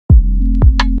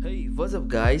What's up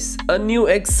guys, a new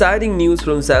exciting news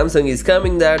from Samsung is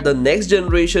coming that the next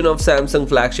generation of Samsung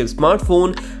flagship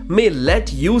smartphone may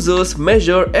let users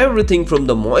measure everything from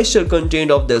the moisture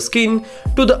content of their skin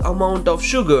to the amount of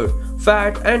sugar,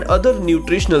 fat and other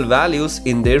nutritional values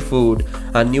in their food.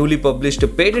 A newly published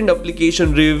patent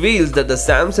application reveals that the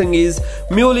Samsung is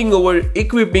mulling over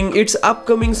equipping its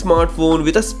upcoming smartphone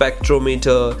with a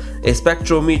spectrometer. A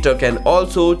spectrometer can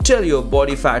also tell your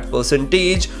body fat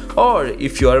percentage or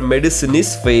if your medicine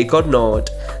is fake or not.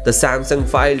 The Samsung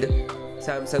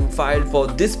filed for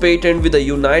this patent with the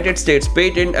United States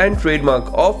Patent and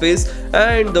Trademark Office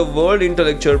and the World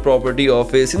Intellectual Property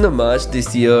Office in March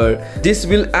this year. This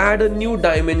will add a new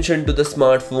dimension to the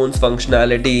smartphone's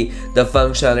functionality. The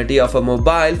functionality of a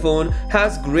mobile phone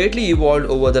has greatly evolved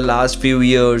over the last few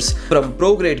years, from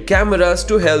pro-grade cameras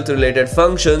to health-related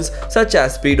functions such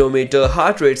as speedometer,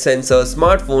 heart rate sensor.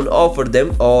 Smartphone offer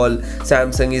them all.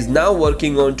 Samsung is now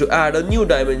working on to add a new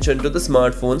dimension to the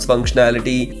smartphone's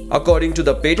functionality. According to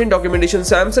the patent documentation,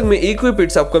 Samsung may equip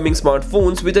its upcoming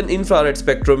smartphones with an infrared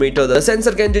spectrometer. The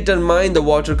sensor can determine the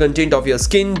water content of your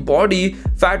skin, body,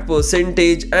 fat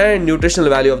percentage and nutritional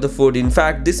value of the food. In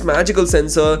fact, this magical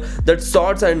sensor that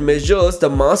sorts and measures the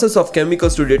masses of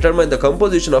chemicals to determine the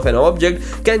composition of an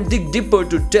object can dig deeper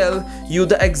to tell you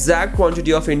the exact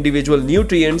quantity of individual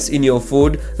nutrients in your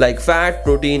food like fat,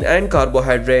 protein and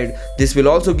carbohydrate. This will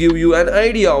also give you an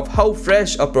idea of how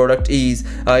fresh a product is.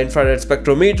 An infrared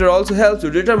spectrometer also helps to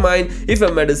determine if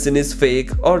a medicine is fake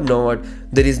or not.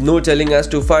 There is no telling as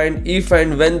to find if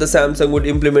and when the Samsung would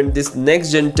implement this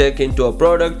next-gen tech into a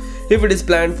product. If it is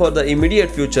planned for the immediate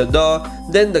future though,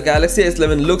 then the Galaxy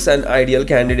S11 looks an ideal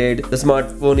candidate. The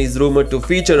smartphone is rumored to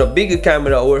feature a big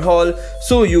camera overhaul,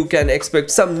 so you can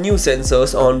expect some new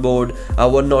sensors on board. A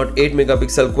 108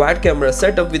 megapixel quad camera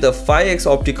setup with a 5x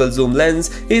optical zoom lens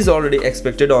is already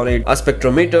expected on it. A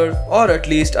spectrometer or at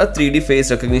least a 3D face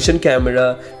recognition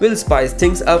camera will spice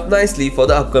things up nicely for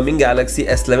the upcoming Galaxy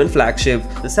S11 flagship.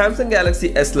 The Samsung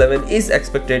Galaxy S11 is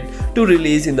expected to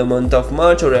release in the month of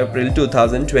March or April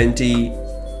 2020.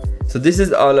 So this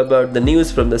is all about the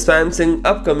news from the Samsung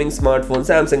upcoming smartphone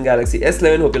Samsung Galaxy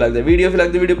S11. Hope you like the video. If you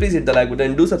like the video, please hit the like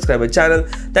button and do subscribe our channel.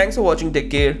 Thanks for watching.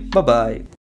 Take care. Bye bye.